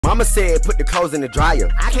Mama said put the clothes in the dryer.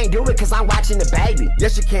 I can't do it cause I'm watching the baby.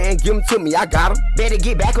 Yes you can, give them to me, I got them. Better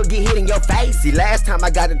get back or get hit in your face. See, last time I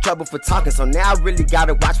got in trouble for talking, so now I really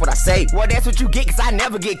gotta watch what I say. Well, that's what you get cause I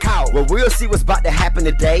never get caught. Well, we'll see what's about to happen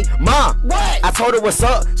today. Mom! What? I told her what's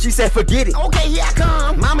up, she said forget it. Okay, here I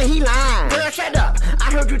come. Mama, he lying. Girl, shut up.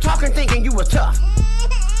 I heard you talking thinking you was tough.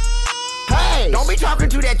 Hey, don't be talking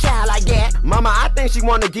to that child like that. Mama, I think she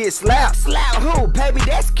wanna get slapped. Slap who? Baby,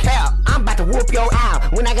 that's cap. I'm about to whoop your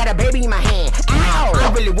out when I got a baby in my hand. Ow!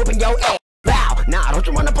 I'm really whooping your ass. Bow. Nah, don't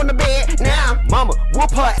you run up on the bed now. Mama, whoop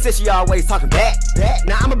her since she always talking back.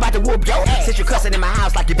 Now I'm about to whoop your ass since you cussing in my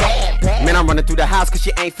house like you bad. Man, I'm running through the house cause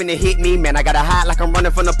she ain't finna hit me. Man, I gotta hide like I'm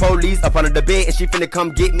running from the police. Up under the bed and she finna come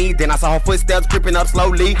get me. Then I saw her footsteps creeping up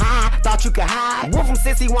slowly. Hi, thought you could hide. Whoop him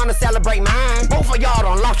since he wanna celebrate mine. Both of y'all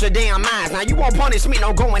done lost your damn minds. Now you won't punish me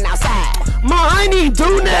no going outside. Ma, I ain't even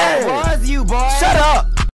do that. That was you, boy. Shut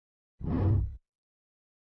up.